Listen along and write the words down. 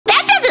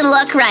doesn't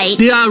look right.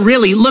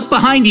 Really, look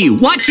behind you.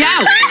 Watch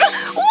out!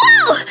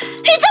 Whoa!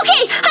 It's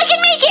okay, I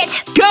can make it!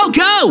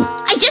 Go!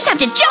 I just have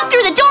to jump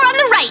through the door on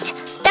the right.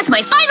 That's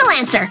my final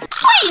answer.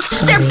 Wait,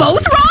 they're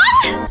both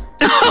wrong?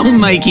 Oh,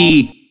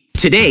 Mikey.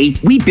 Today,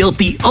 we built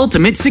the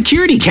ultimate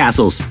security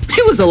castles.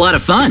 It was a lot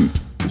of fun.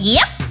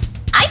 Yep.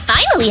 I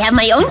finally have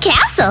my own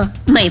castle.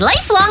 My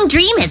lifelong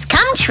dream has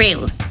come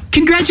true.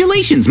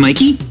 Congratulations,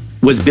 Mikey.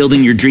 Was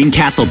building your dream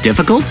castle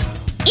difficult?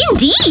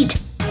 Indeed.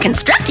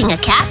 Constructing a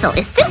castle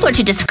is simpler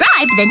to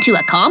describe than to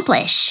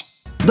accomplish.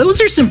 Those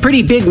are some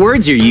pretty big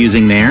words you're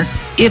using there.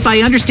 If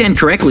I understand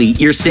correctly,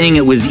 you're saying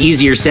it was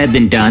easier said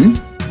than done?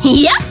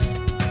 Yep.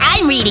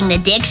 I'm reading the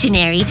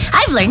dictionary.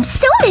 I've learned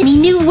so many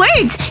new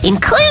words,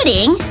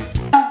 including…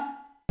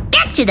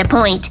 Back to the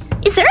point.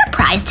 Is there a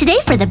prize today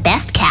for the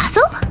best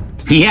castle?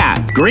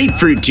 Yeah,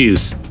 grapefruit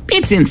juice.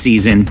 It's in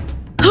season.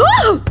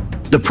 Ooh!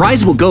 The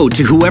prize will go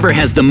to whoever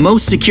has the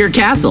most secure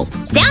castle.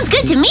 Sounds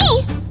good to me.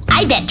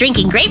 I bet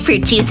drinking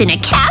grapefruit juice in a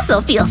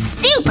castle feels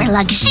super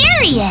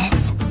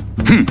luxurious.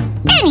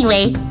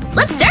 Anyway,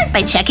 let's start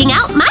by checking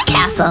out my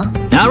castle.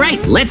 All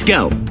right, let's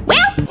go.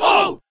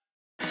 Well,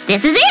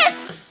 this is it.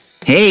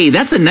 Hey,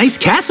 that's a nice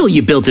castle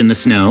you built in the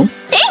snow.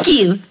 Thank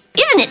you.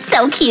 Isn't it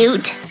so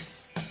cute?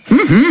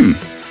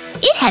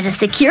 It has a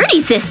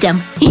security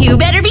system. You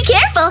better be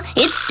careful.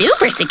 It's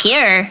super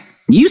secure.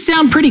 You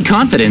sound pretty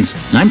confident.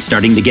 I'm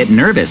starting to get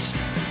nervous.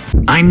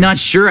 I'm not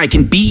sure I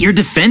can beat your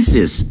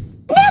defenses.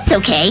 That's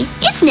okay.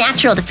 It's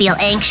natural to feel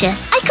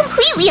anxious. I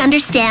completely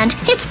understand.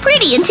 It's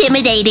pretty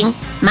intimidating.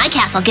 My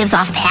castle gives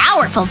off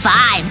powerful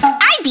vibes.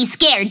 I'd be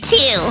scared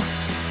too.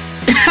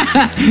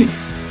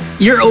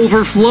 You're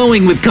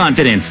overflowing with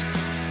confidence.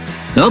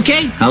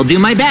 Okay, I'll do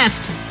my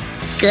best.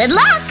 Good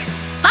luck.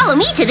 Follow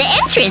me to the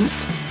entrance.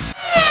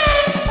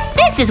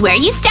 This is where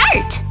you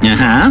start.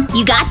 Uh-huh.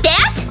 You got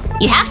that?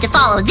 You have to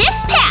follow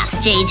this path,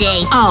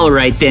 JJ. All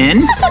right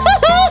then.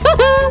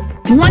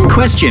 One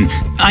question.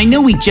 I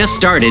know we just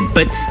started,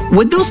 but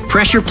would those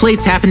pressure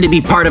plates happen to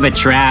be part of a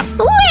trap?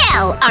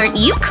 Well, aren't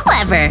you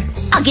clever?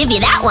 I'll give you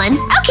that one.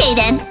 Okay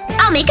then,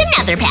 I'll make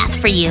another path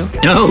for you.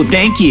 Oh,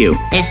 thank you.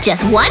 There's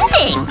just one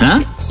thing.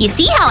 Huh? You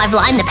see how I've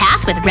lined the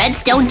path with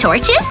redstone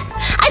torches?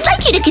 I'd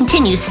like you to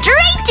continue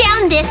straight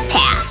down this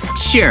path.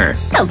 Sure.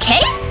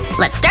 Okay,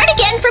 let's start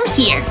again from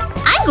here.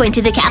 I'm going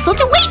to the castle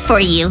to wait for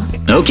you.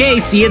 Okay,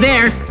 see you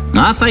there.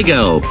 Off I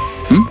go.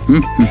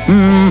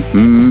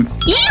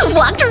 You've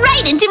walked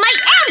right into my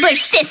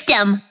ambush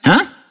system.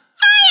 Huh?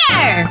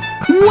 Fire!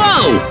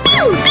 Whoa!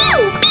 Pew,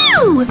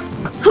 pew,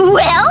 pew!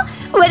 Well,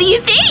 what do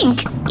you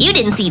think? You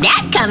didn't see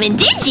that coming,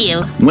 did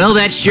you? Well,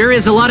 that sure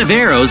is a lot of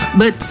arrows,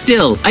 but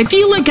still, I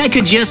feel like I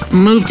could just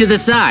move to the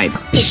side.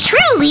 It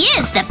truly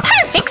is the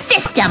perfect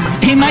system.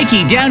 Hey,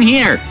 Mikey, down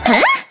here.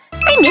 Huh?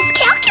 I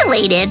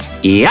miscalculated.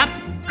 Yep.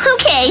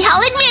 Okay,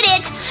 I'll admit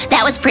it.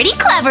 That was pretty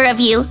clever of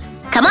you.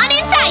 Come on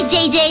inside,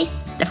 JJ.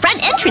 The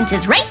front entrance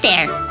is right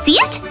there. See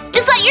it?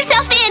 Just let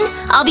yourself in.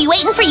 I'll be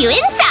waiting for you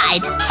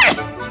inside.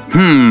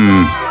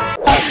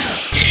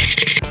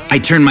 I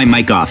turned my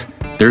mic off.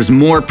 There's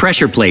more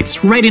pressure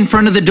plates right in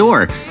front of the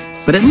door,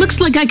 but it looks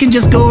like I can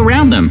just go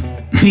around them.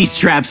 These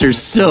traps are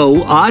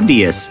so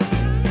obvious.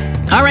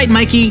 All right,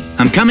 Mikey,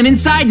 I'm coming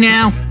inside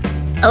now.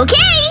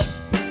 Okay.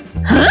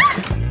 Huh?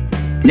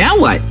 Now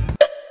what?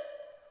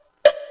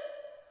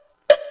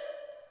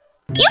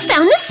 You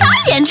found the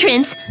side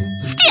entrance.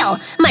 Still,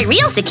 my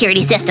real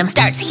security system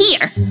starts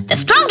here. The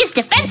strongest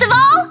defense of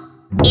all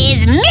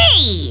is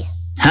me.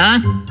 Huh?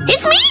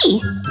 It's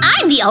me.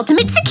 I'm the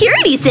ultimate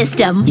security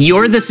system.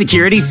 You're the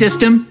security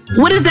system?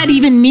 What does that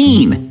even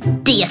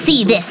mean? Do you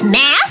see this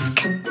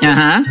mask?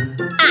 Uh-huh.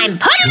 I'm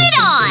putting it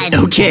on.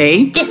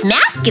 Okay. This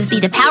mask gives me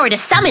the power to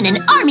summon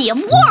an army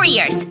of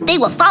warriors. They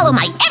will follow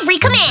my every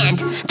command.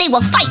 They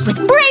will fight with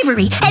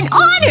bravery and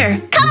honor.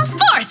 Come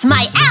forth,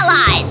 my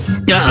allies.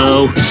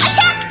 Uh-oh.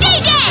 Attack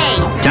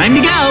JJ! Time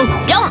to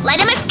go. Don't let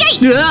him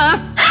escape.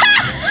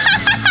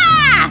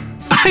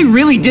 I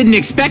really didn't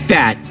expect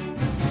that.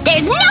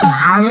 There's no…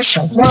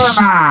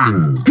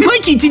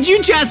 Mikey, did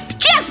you just…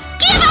 Just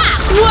give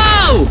up!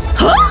 Whoa!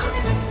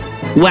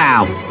 Huh?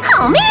 Wow.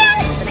 Oh,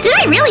 man! Did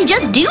I really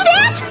just do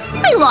that?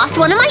 I lost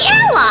one of my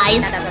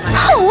allies.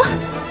 Oh,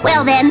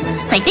 well then,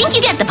 I think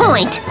you get the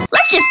point.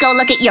 Let's just go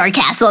look at your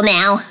castle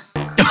now.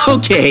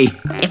 Okay.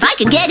 If I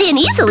can get in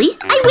easily,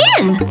 I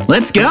win.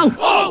 Let's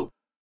go.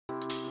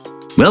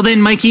 Well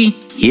then, Mikey,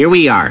 here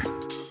we are.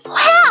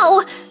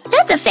 Wow,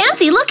 that's a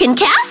fancy-looking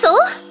castle.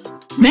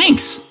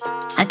 Thanks.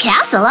 A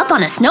castle up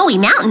on a snowy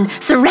mountain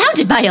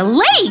surrounded by a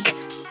lake.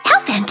 How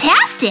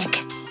fantastic.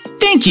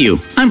 Thank you.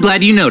 I'm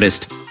glad you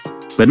noticed.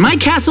 But my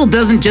castle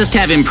doesn't just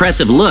have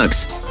impressive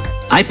looks.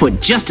 I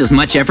put just as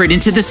much effort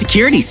into the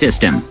security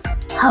system.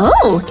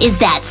 Oh, is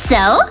that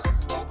so?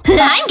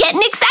 I'm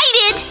getting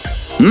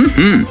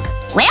excited.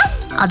 Well,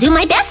 I'll do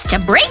my best to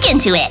break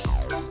into it.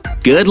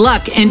 Good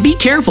luck and be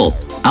careful.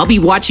 I'll be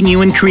watching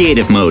you in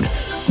creative mode.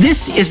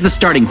 This is the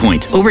starting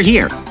point, over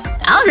here.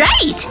 All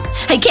right.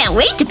 I can't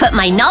wait to put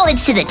my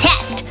knowledge to the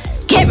test.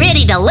 Get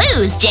ready to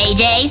lose,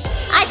 JJ.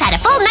 I've had a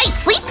full night's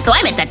sleep, so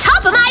I'm at the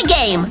top of my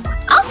game.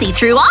 I'll see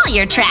through all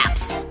your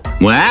traps.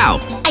 Wow.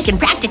 I can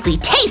practically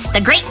taste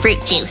the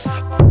grapefruit juice.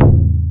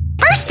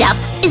 First up,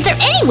 is there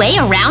any way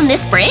around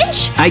this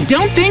bridge? I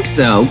don't think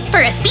so.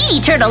 For a speedy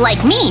turtle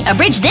like me, a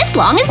bridge this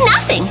long is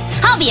nothing.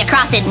 I'll be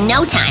across it in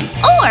no time.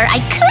 Or I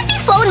could be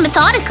slow and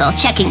methodical,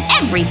 checking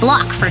every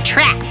block for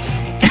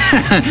traps.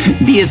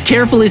 Be as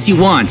careful as you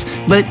want,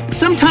 but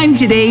sometime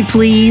today,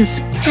 please.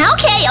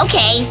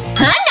 Okay.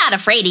 I'm not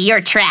afraid of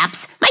your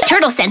traps. My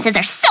turtle senses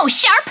are so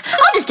sharp,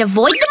 I'll just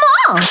avoid them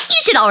all.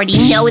 You should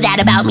already know that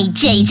about me,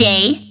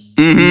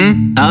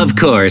 JJ. Of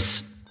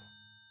course.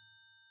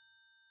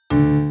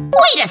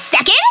 Wait a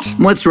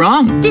second! What's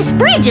wrong? This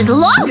bridge is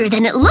longer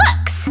than it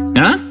looks.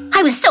 Huh?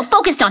 I was so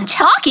focused on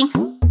talking.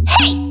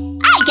 Hey,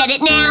 I get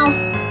it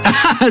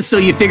now. So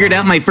you figured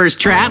out my first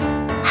trap?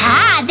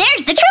 Ah,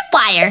 there's the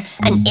tripwire.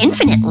 An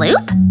infinite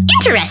loop?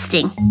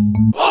 Interesting.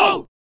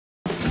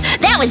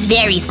 That was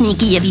very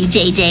sneaky of you,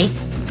 JJ.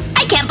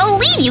 I can't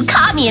believe you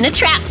caught me in a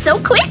trap so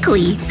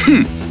quickly.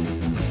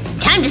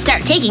 Time to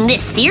start taking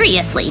this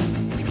seriously.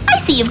 I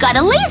see you've got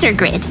a laser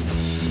grid.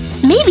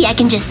 Maybe I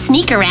can just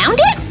sneak around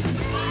it?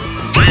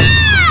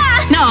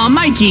 Ah! Aw,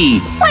 Mikey!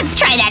 Let's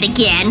try that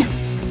again.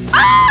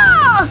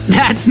 Oh!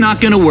 That's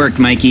not gonna work,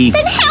 Mikey.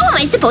 Then how am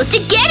I supposed to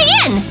get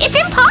in? It's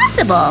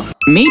impossible.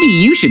 Maybe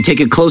you should take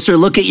a closer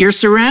look at your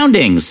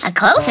surroundings. A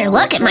closer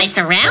look at my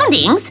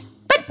surroundings?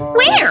 But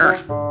where?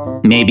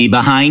 Maybe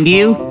behind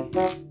you?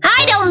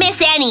 I don't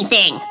miss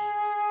anything.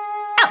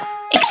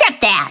 Oh,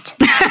 except that.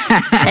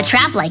 A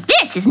trap like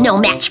this is no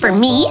match for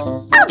me.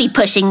 I'll be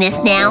pushing this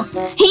now.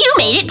 You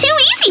made it too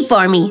easy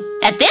for me.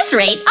 At this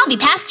rate, I'll be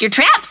past your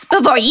traps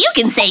before you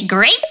can say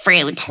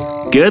grapefruit.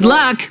 Good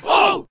luck!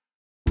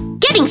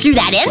 Getting through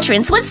that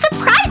entrance was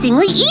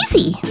surprisingly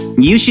easy.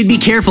 You should be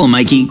careful,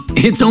 Mikey.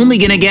 It's only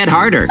gonna get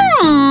harder.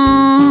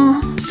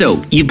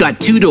 So, you've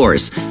got 2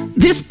 doors.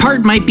 This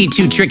part might be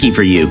too tricky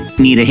for you.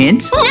 Need a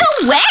hint?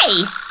 No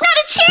way! Not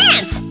a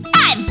chance!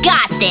 I've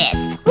got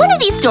this! One of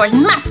these doors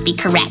must be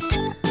correct.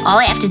 All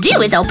I have to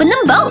do is open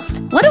them both.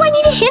 What do I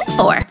need a hint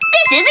for?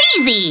 This is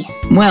easy!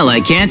 Well,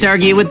 I can't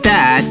argue with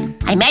that.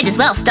 I might as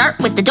well start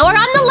with the door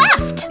on the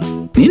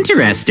left.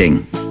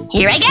 Interesting.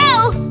 Here I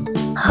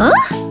go! Huh?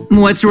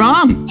 What's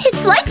wrong?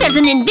 It's like there's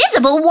an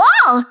invisible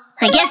wall.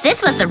 I guess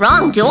this was the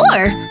wrong door.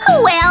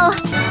 Oh well.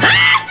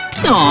 Ah!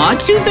 Aw,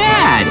 too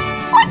bad.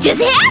 What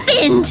just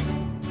happened?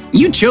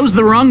 You chose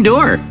the wrong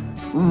door.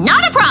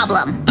 Not a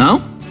problem.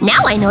 Oh?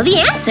 Now I know the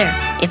answer.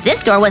 If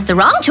this door was the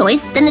wrong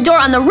choice, then the door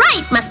on the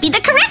right must be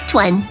the correct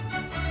one.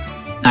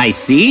 I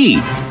see.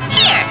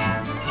 Here.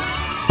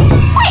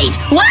 Wait,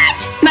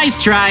 what?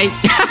 Nice try.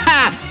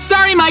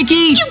 Sorry, Mikey.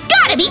 You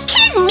gotta be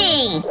kidding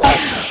me.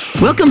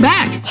 Welcome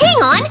back. Hang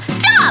on,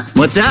 stop.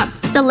 What's up?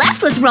 The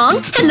left was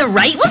wrong and the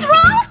right was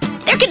wrong?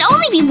 There can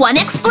only be one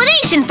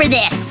explanation for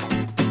this.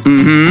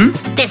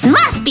 This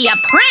must be a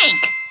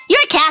prank.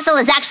 Your castle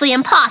is actually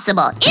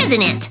impossible,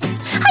 isn't it?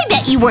 I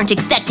bet you weren't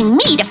expecting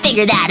me to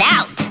figure that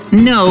out.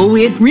 No,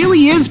 it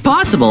really is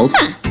possible.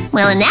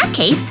 Well, in that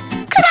case,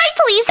 could I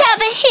please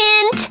have a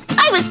hint?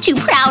 I was too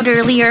proud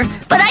earlier,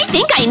 but I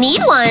think I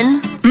need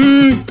one.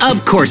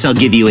 Of course I'll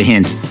give you a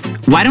hint.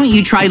 Why don't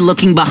you try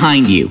looking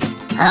behind you?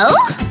 Oh?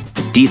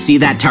 Do you see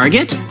that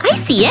target? I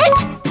see it.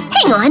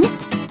 Hang on.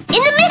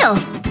 In the middle.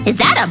 Is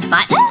that a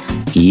button?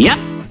 Yep.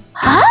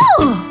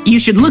 Oh! You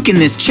should look in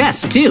this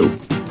chest, too.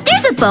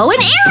 There's a bow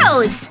and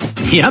arrows.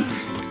 Yep.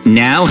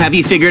 Now, have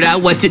you figured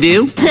out what to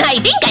do? I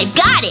think I've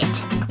got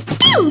it.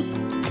 Pew!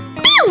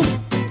 Pew!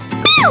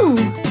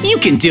 Pew! You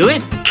can do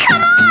it.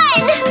 Come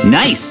on!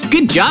 Nice.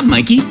 Good job,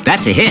 Mikey.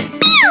 That's a hit.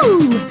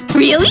 Pew!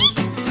 Really?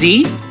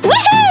 See?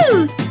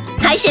 Woohoo!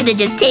 I should have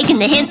just taken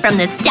the hint from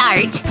the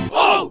start.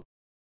 Whoa!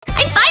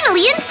 I'm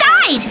finally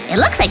inside! It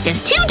looks like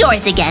there's 2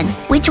 doors again.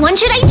 Which one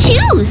should I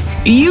choose?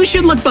 You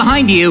should look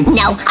behind you.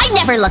 No, I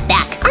never look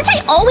back. Aren't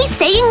I always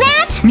saying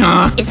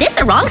that? Is this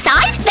the wrong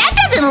side? That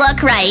doesn't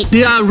look right.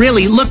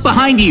 Really, look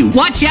behind you.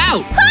 Watch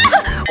out.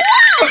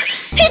 Whoa!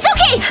 It's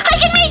okay, I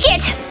can make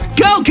it!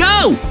 Go,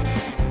 go!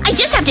 I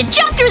just have to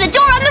jump through the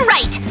door on the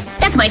right.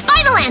 That's my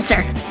final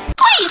answer.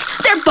 Wait,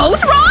 they're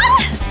both wrong?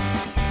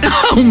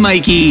 Oh,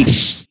 Mikey.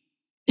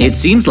 It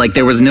seems like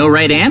there was no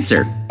right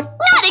answer.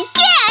 Not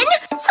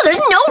again! So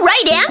there's no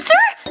right answer?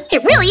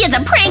 It really is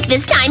a prank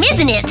this time,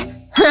 isn't it?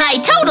 I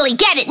totally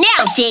get it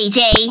now,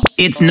 JJ.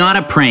 It's not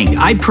a prank,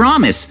 I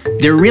promise.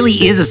 There really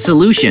is a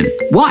solution.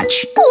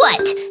 Watch.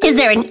 What? Is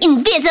there an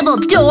invisible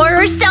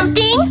door or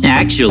something?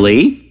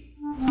 Actually.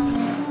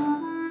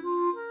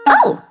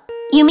 Oh,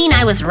 you mean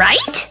I was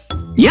right?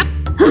 Yep.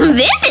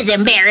 This is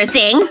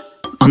embarrassing.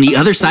 On the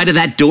other side of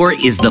that door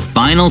is the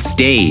final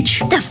stage.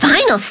 The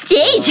final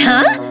stage,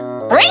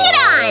 huh? Bring it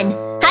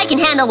on! I can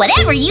handle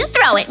whatever you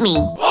throw at me.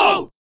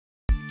 Whoa!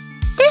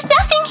 There's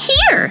nothing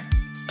here.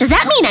 Does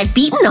that mean I've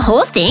beaten the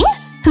whole thing?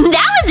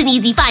 That was an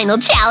easy final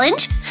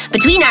challenge.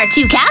 Between our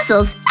 2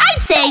 castles,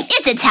 I'd say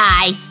it's a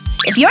tie.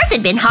 If yours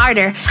had been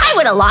harder, I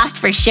would have lost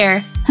for sure.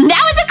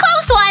 That was a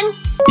close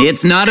one.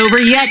 It's not over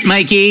yet,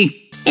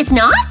 Mikey. It's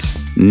not?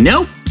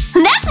 Nope.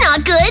 That's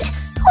not good.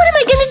 What am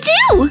I gonna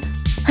do?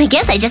 I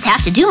guess I just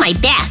have to do my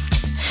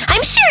best.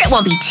 I'm sure it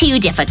won't be too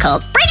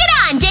difficult. Bring it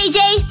on, JJ!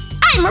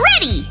 I'm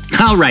ready!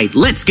 All right,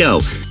 let's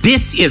go.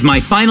 This is my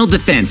final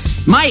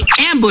defense, my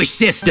ambush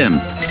system.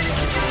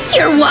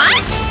 Your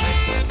what?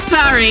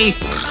 Sorry.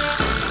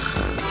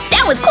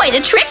 That was quite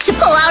a trick to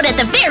pull out at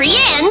the very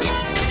end.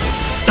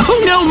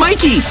 Oh no,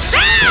 Mikey!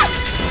 Ah!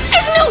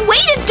 There's no way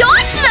to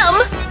dodge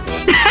them!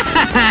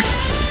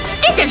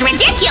 This is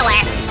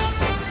ridiculous!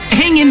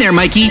 Hang in there,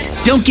 Mikey.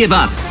 Don't give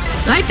up.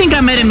 I think I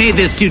might have made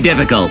this too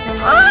difficult.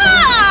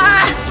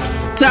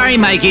 Ah! Sorry,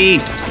 Mikey.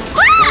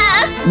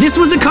 Ah! This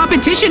was a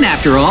competition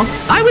after all.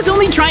 I was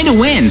only trying to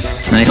win.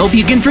 I hope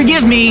you can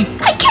forgive me.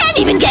 I can't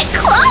even get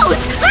close!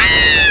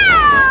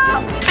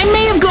 Ah! I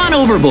may have gone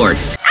overboard.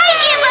 I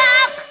give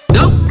up!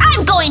 Nope.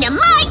 I'm going to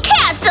my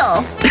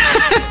castle!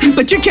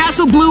 But your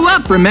castle blew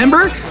up,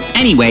 remember?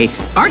 Anyway,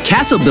 our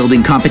castle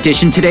building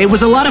competition today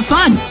was a lot of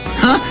fun.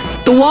 Huh?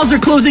 The walls are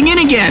closing in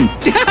again.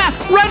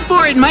 Run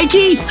for it,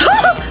 Mikey!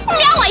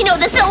 Now I know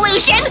the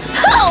solution!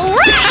 All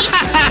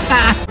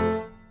right!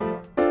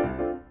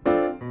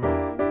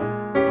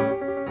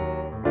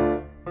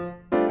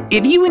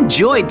 If you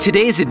enjoyed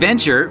today's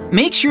adventure,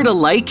 make sure to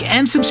like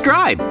and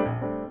subscribe.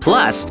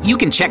 Plus, you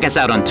can check us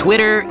out on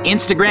Twitter,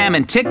 Instagram,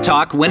 and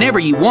TikTok whenever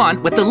you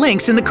want with the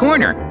links in the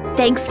corner.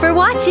 Thanks for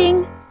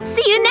watching.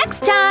 See you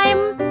next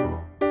time.